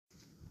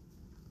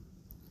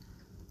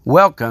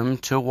Welcome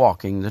to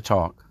Walking the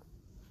Talk.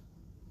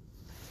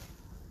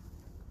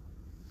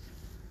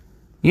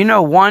 You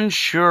know, one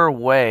sure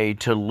way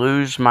to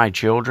lose my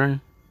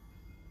children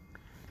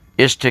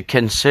is to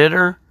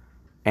consider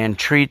and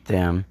treat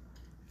them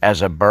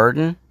as a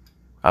burden,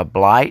 a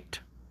blight,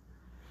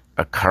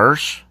 a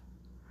curse,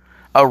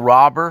 a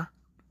robber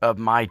of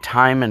my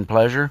time and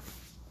pleasure.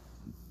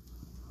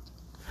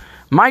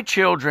 My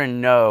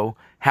children know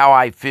how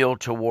I feel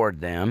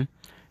toward them,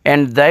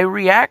 and they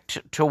react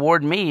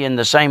toward me in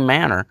the same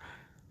manner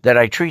that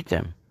I treat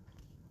them.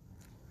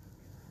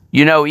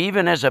 You know,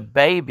 even as a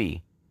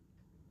baby,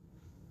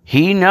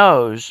 he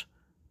knows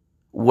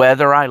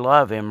whether I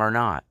love him or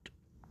not.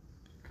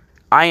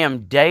 I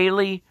am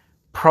daily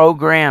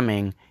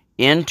programming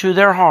into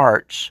their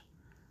hearts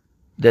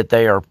that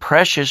they are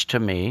precious to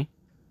me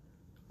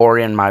or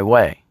in my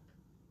way.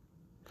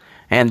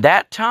 And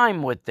that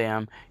time with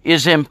them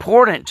is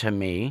important to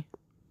me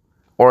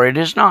or it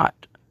is not.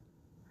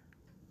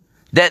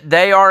 That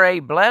they are a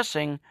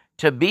blessing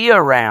to be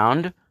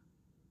around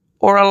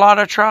or a lot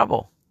of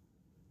trouble.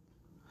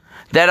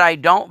 That I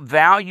don't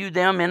value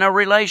them in a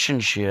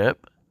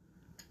relationship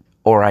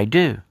or I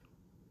do.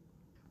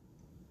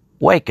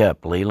 Wake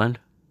up,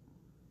 Leland.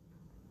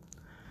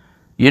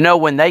 You know,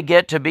 when they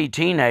get to be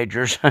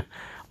teenagers,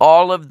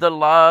 all of the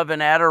love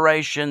and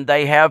adoration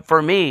they have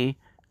for me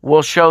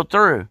will show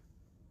through.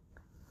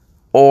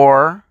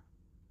 Or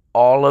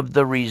all of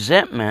the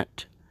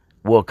resentment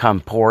will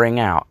come pouring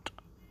out.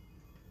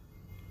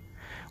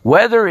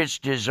 Whether it's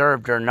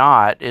deserved or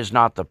not is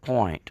not the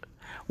point.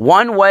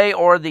 One way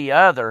or the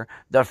other,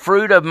 the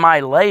fruit of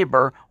my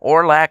labor,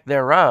 or lack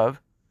thereof,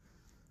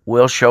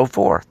 will show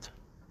forth.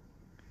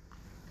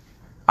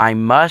 I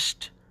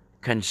must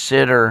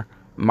consider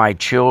my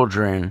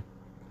children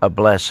a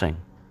blessing,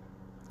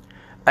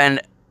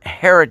 an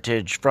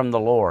heritage from the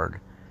Lord,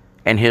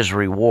 and His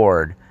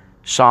reward.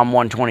 Psalm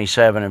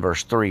 127 and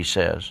verse 3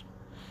 says,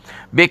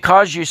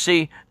 because you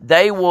see,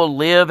 they will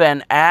live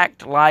and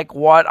act like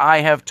what I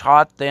have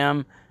taught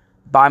them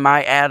by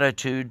my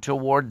attitude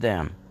toward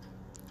them.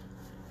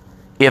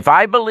 If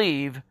I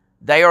believe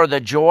they are the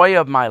joy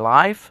of my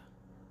life,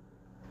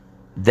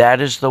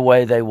 that is the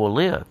way they will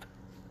live.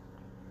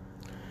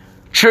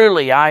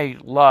 Truly, I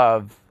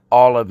love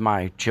all of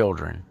my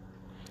children.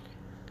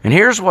 And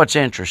here's what's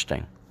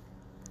interesting.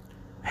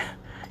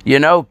 You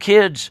know,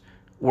 kids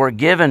were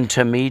given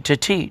to me to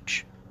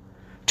teach,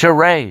 to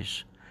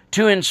raise,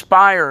 to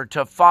inspire,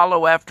 to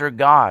follow after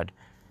God.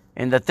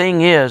 And the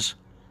thing is,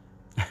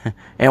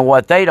 and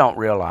what they don't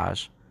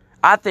realize,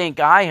 I think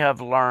I have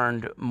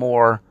learned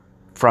more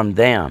from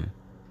them.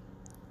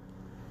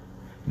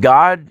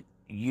 God,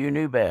 you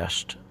knew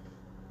best.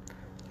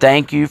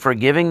 Thank you for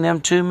giving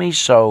them to me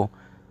so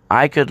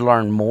I could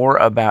learn more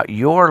about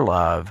your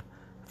love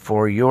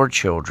for your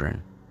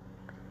children.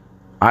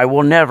 I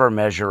will never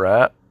measure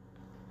up,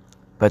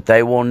 but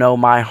they will know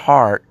my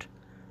heart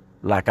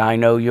like I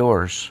know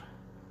yours.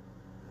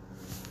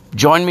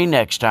 Join me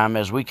next time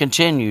as we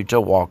continue to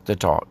walk the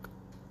talk.